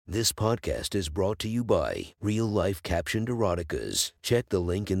This podcast is brought to you by Real Life Captioned Eroticas. Check the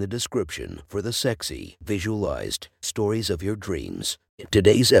link in the description for the sexy, visualized stories of your dreams.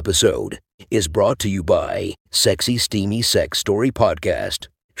 Today's episode is brought to you by Sexy Steamy Sex Story Podcast.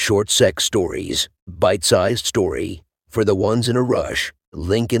 Short sex stories, bite-sized story for the ones in a rush.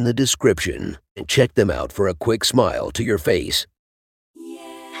 Link in the description. Check them out for a quick smile to your face.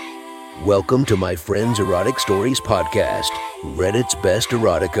 Welcome to my friend's Erotic Stories podcast, Reddit's Best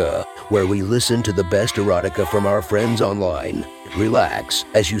Erotica, where we listen to the best erotica from our friends online. Relax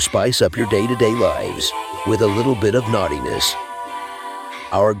as you spice up your day-to-day lives with a little bit of naughtiness.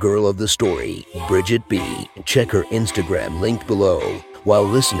 Our girl of the story, Bridget B. Check her Instagram linked below while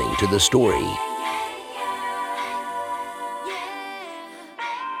listening to the story.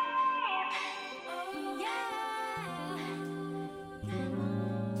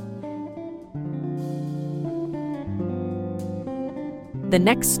 The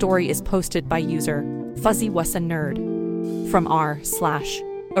next story is posted by user Fuzzy Was a Nerd from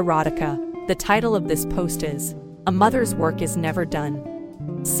r/erotica. The title of this post is "A Mother's Work is Never Done."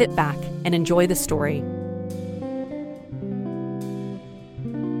 Sit back and enjoy the story.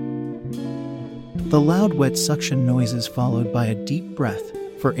 The loud, wet suction noises followed by a deep breath,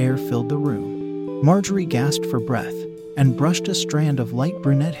 for air filled the room. Marjorie gasped for breath and brushed a strand of light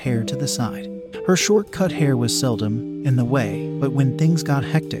brunette hair to the side. Her short-cut hair was seldom in the way, but when things got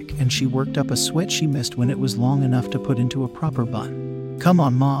hectic and she worked up a sweat she missed when it was long enough to put into a proper bun. "Come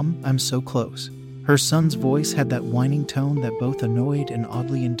on, Mom, I'm so close." Her son's voice had that whining tone that both annoyed and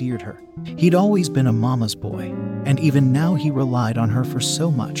oddly endeared her. He'd always been a mama's boy, and even now he relied on her for so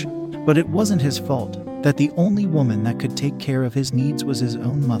much. But it wasn't his fault that the only woman that could take care of his needs was his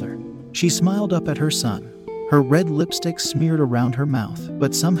own mother. She smiled up at her son, her red lipstick smeared around her mouth,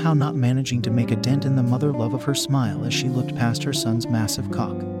 but somehow not managing to make a dent in the mother love of her smile as she looked past her son's massive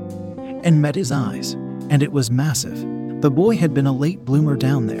cock and met his eyes. And it was massive. The boy had been a late bloomer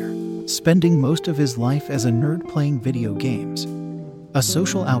down there, spending most of his life as a nerd playing video games. A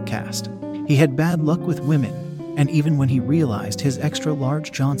social outcast. He had bad luck with women, and even when he realized his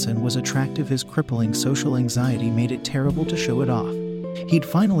extra-large Johnson was attractive, his crippling social anxiety made it terrible to show it off. He'd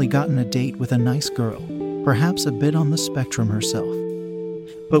finally gotten a date with a nice girl, perhaps a bit on the spectrum herself.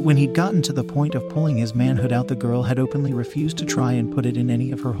 But when he'd gotten to the point of pulling his manhood out, the girl had openly refused to try and put it in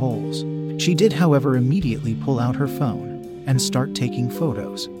any of her holes. She did, however, immediately pull out her phone and start taking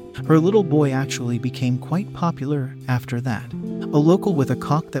photos. Her little boy actually became quite popular after that, a local with a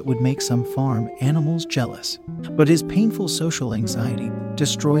cock that would make some farm animals jealous. But his painful social anxiety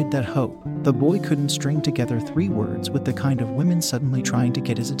destroyed that hope. The boy couldn't string together 3 words with the kind of women suddenly trying to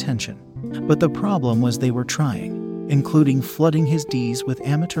get his attention. But the problem was they were trying, including flooding his Ds with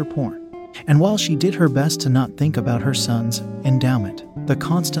amateur porn. And while she did her best to not think about her son's endowment, the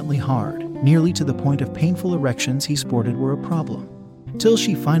constantly hard, nearly to the point of painful erections he sported were a problem. Till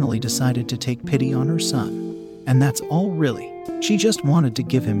she finally decided to take pity on her son. And that's all really. She just wanted to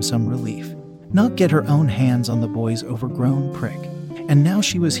give him some relief, not get her own hands on the boy's overgrown prick. And now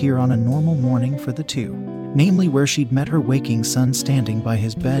she was here on a normal morning for the two. Namely where she'd met her waking son standing by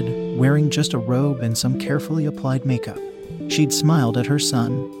his bed, wearing just a robe and some carefully applied makeup. She'd smiled at her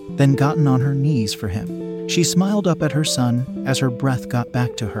son, then gotten on her knees for him. She smiled up at her son as her breath got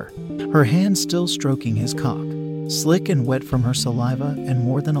back to her, her hand still stroking his cock, slick and wet from her saliva and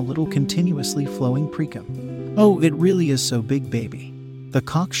more than a little continuously flowing precum. "Oh, it really is so big, baby," the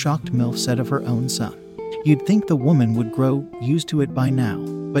cock-shocked MILF said of her own son. You'd think the woman would grow used to it by now,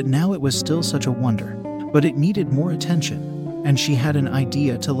 but now it was still such a wonder. But it needed more attention, and she had an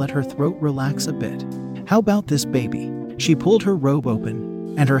idea to let her throat relax a bit. "How about this, baby?" She pulled her robe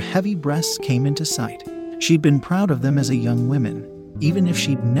open, and her heavy breasts came into sight. She'd been proud of them as a young woman, even if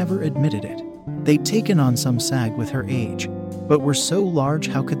she'd never admitted it. They'd taken on some sag with her age, but were so large,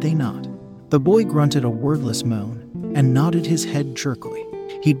 how could they not? The boy grunted a wordless moan and nodded his head jerkily.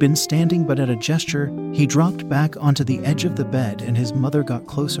 He'd been standing, but at a gesture, he dropped back onto the edge of the bed and his mother got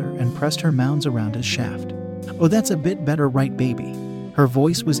closer and pressed her mounds around his shaft. "Oh, that's a bit better, right, baby?" Her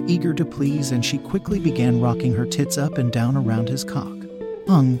voice was eager to please and she quickly began rocking her tits up and down around his cock.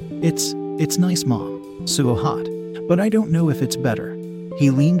 It's nice, Mom. So hot. But I don't know if it's better."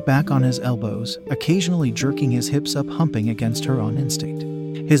 He leaned back on his elbows, occasionally jerking his hips up, humping against her on instinct.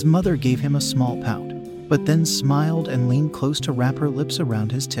 His mother gave him a small pout, but then smiled and leaned close to wrap her lips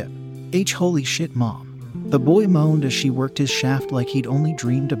around his tip. Holy shit, Mom." The boy moaned as she worked his shaft like he'd only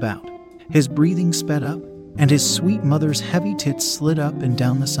dreamed about. His breathing sped up, and his sweet mother's heavy tits slid up and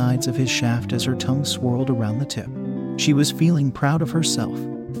down the sides of his shaft as her tongue swirled around the tip. She was feeling proud of herself.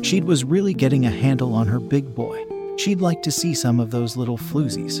 She was really getting a handle on her big boy. She'd like to see some of those little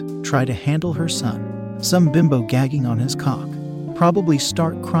floozies try to handle her son, some bimbo gagging on his cock, probably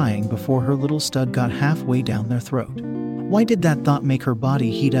start crying before her little stud got halfway down their throat. Why did that thought make her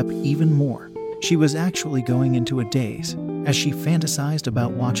body heat up even more? She was actually going into a daze as she fantasized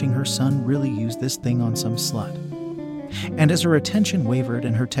about watching her son really use this thing on some slut. And as her attention wavered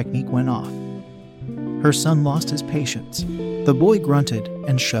and her technique went off, her son lost his patience. The boy grunted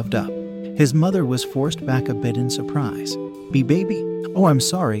and shoved up. His mother was forced back a bit in surprise. Baby? Oh, I'm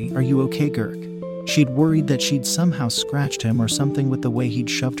sorry, are you okay, Gurk? She'd worried that she'd somehow scratched him or something with the way he'd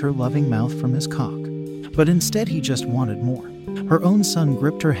shoved her loving mouth from his cock. But instead he just wanted more. Her own son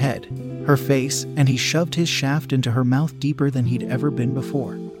gripped her head, her face, and he shoved his shaft into her mouth deeper than he'd ever been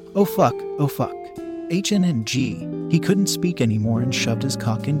before. Oh fuck. HNNG. He couldn't speak anymore and shoved his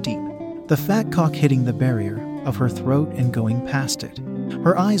cock in deep. The fat cock hitting the barrier of her throat and going past it.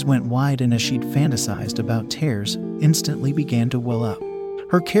 Her eyes went wide, and as she'd fantasized about tears, instantly began to well up.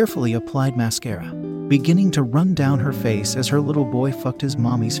 Her carefully applied mascara beginning to run down her face as her little boy fucked his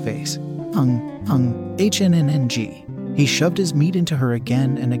mommy's face. HNNNG. He shoved his meat into her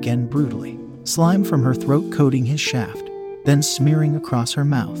again and again brutally, slime from her throat coating his shaft, then smearing across her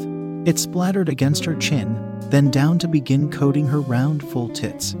mouth. It splattered against her chin, then down to begin coating her round, full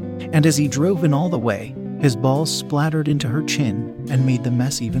tits. And as he drove in all the way, his balls splattered into her chin and made the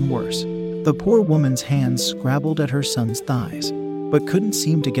mess even worse. The poor woman's hands scrabbled at her son's thighs, but couldn't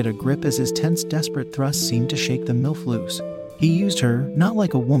seem to get a grip as his tense, desperate thrusts seemed to shake the MILF loose. He used her, not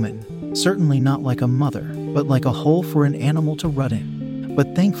like a woman, certainly not like a mother, but like a hole for an animal to rut in.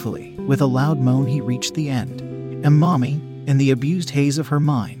 But thankfully, with a loud moan, he reached the end. And Mommy, in the abused haze of her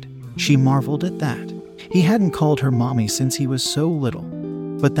mind, she marveled at that. He hadn't called her Mommy since he was so little.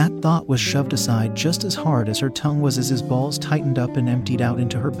 But that thought was shoved aside just as hard as her tongue was as his balls tightened up and emptied out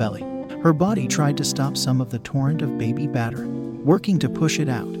into her belly. Her body tried to stop some of the torrent of baby batter, working to push it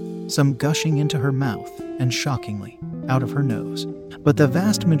out, some gushing into her mouth and, shockingly, out of her nose. But the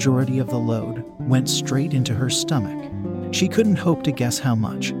vast majority of the load went straight into her stomach. She couldn't hope to guess how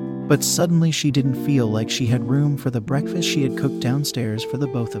much, but suddenly she didn't feel like she had room for the breakfast she had cooked downstairs for the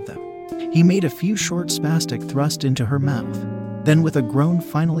both of them. He made a few short spastic thrusts into her mouth, then with a groan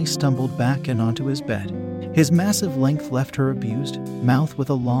finally stumbled back and onto his bed. His massive length left her abused mouth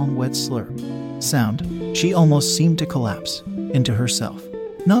with a long, wet slurp sound. She almost seemed to collapse into herself,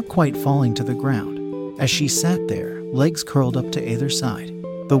 not quite falling to the ground. As she sat there, legs curled up to either side,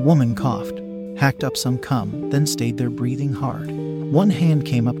 the woman coughed, hacked up some cum, then stayed there breathing hard. One hand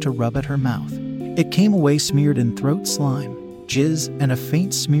came up to rub at her mouth. It came away smeared in throat slime, jizz, and a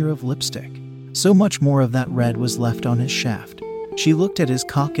faint smear of lipstick. So much more of that red was left on his shaft. She looked at his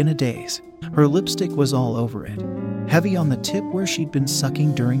cock in a daze. Her lipstick was all over it, heavy on the tip where she'd been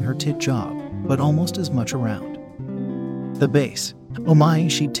sucking during her tit job, but almost as much around the base. Oh my,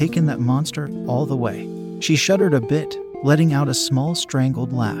 she'd taken that monster all the way. She shuddered a bit, letting out a small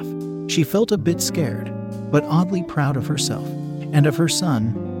strangled laugh. She felt a bit scared, but oddly proud of herself and of her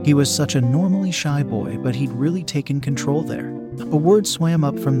son. He was such a normally shy boy, but he'd really taken control there. A word swam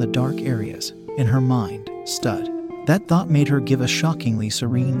up from the dark areas in her mind: stud. That thought made her give a shockingly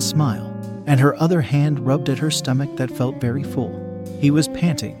serene smile, and her other hand rubbed at her stomach that felt very full. He was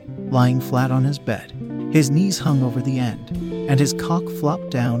panting, lying flat on his bed. His knees hung over the end, and his cock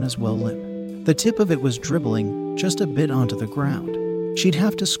flopped down as well limp. The tip of it was dribbling just a bit onto the ground. She'd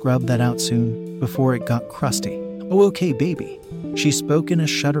have to scrub that out soon before it got crusty. Oh, okay, baby. She spoke in a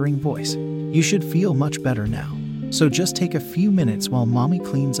shuddering voice. You should feel much better now. So just take a few minutes while Mommy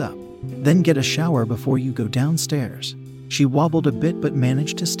cleans up. Then get a shower before you go downstairs. She wobbled a bit but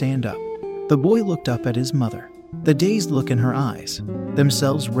managed to stand up. The boy looked up at his mother, the dazed look in her eyes,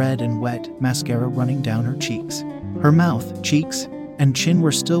 themselves red and wet, mascara running down her cheeks. Her mouth, cheeks, and chin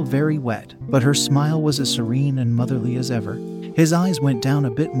were still very wet, but her smile was as serene and motherly as ever. His eyes went down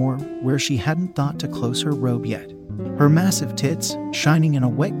a bit more where she hadn't thought to close her robe yet. Her massive tits shining in a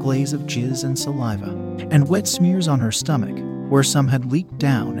wet glaze of jizz and saliva, and wet smears on her stomach, where some had leaked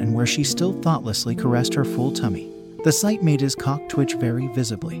down and where she still thoughtlessly caressed her full tummy. The sight made his cock twitch very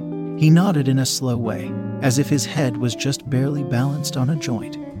visibly. He nodded in a slow way, as if his head was just barely balanced on a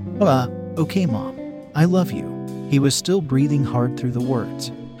joint. Okay, Mom. I love you. He was still breathing hard through the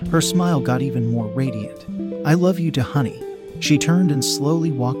words. Her smile got even more radiant. I love you too, honey. She turned and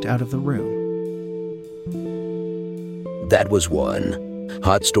slowly walked out of the room. That was one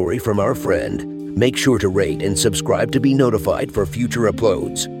hot story from our friend. Make sure to rate and subscribe to be notified for future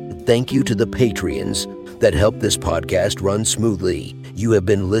uploads. Thank you to the Patreons that help this podcast run smoothly. You have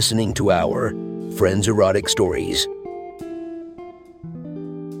been listening to our Friends Erotic Stories.